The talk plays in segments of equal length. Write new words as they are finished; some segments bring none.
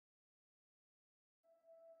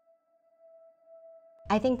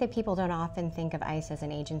I think that people don't often think of ICE as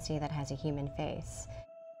an agency that has a human face.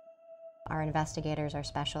 Our investigators, our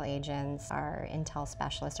special agents, our intel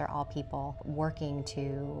specialists are all people working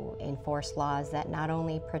to enforce laws that not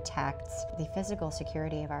only protect the physical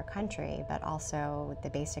security of our country, but also the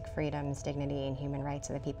basic freedoms, dignity, and human rights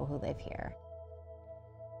of the people who live here.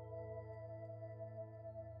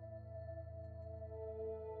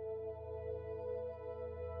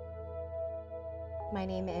 My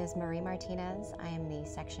name is Marie Martinez. I am the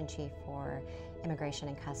Section Chief for Immigration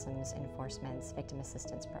and Customs Enforcement's Victim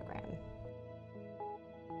Assistance Program.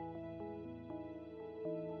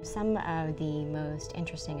 Some of the most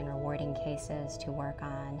interesting and rewarding cases to work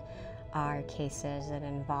on are cases that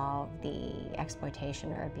involve the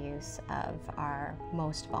exploitation or abuse of our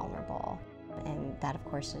most vulnerable, and that of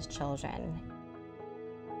course is children.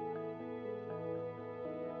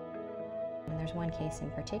 And there's one case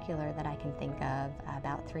in particular that I can think of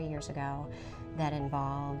about 3 years ago that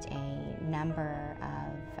involved a number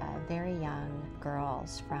of very young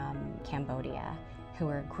girls from Cambodia who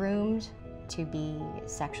were groomed to be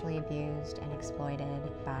sexually abused and exploited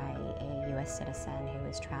by a U.S. citizen who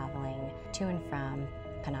was traveling to and from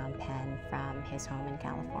Phnom Penh from his home in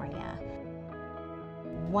California.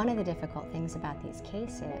 One of the difficult things about these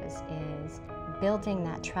cases is building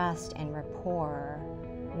that trust and rapport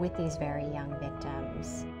with these very young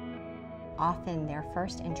victims. Often their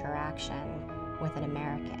first interaction with an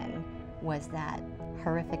American was that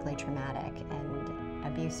horrifically traumatic and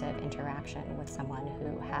abusive interaction with someone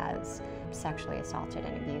who has sexually assaulted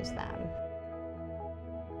and abused them.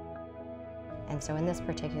 And so in this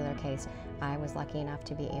particular case, I was lucky enough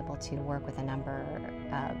to be able to work with a number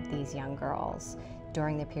of these young girls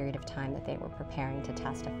during the period of time that they were preparing to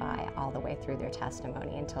testify, all the way through their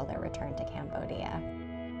testimony until their return to Cambodia.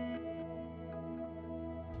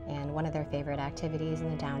 And one of their favorite activities in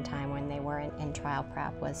the downtime when they weren't in trial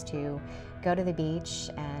prep was to go to the beach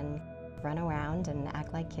and run around and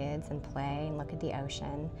act like kids and play and look at the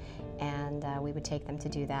ocean. And we would take them to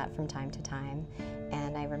do that from time to time.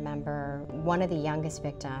 And I remember one of the youngest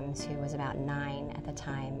victims, who was about 9 at the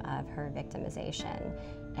time of her victimization,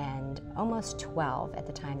 and almost 12 at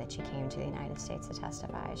the time that she came to the United States to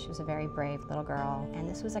testify. She was a very brave little girl, and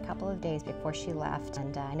this was a couple of days before she left,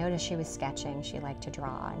 and I noticed she was sketching. She liked to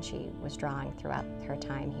draw, and she was drawing throughout her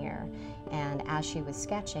time here. And as she was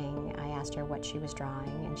sketching, I asked her what she was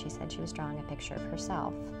drawing, and she said she was drawing a picture of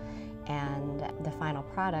herself. And the final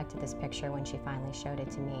product of this picture, when she finally showed it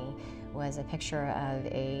to me, was a picture of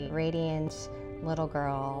a radiant little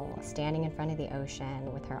girl standing in front of the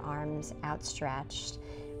ocean with her arms outstretched,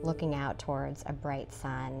 looking out towards a bright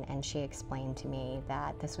sun. And she explained to me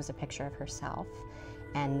that this was a picture of herself,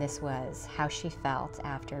 and this was how she felt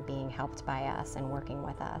after being helped by us and working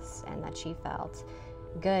with us, and that she felt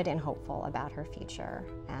good and hopeful about her future.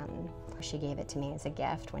 She gave it to me as a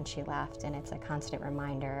gift when she left, and it's a constant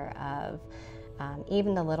reminder of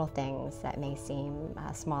even the little things that may seem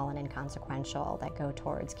small and inconsequential that go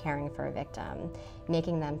towards caring for a victim,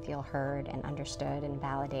 making them feel heard and understood and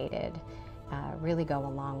validated, really go a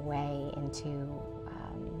long way into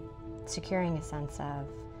securing a sense of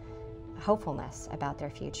hopefulness about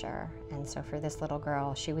their future. And so for this little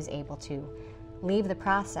girl, she was able to leave the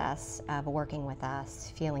process of working with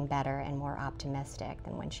us feeling better and more optimistic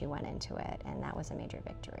than when she went into it, and that was a major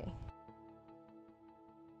victory.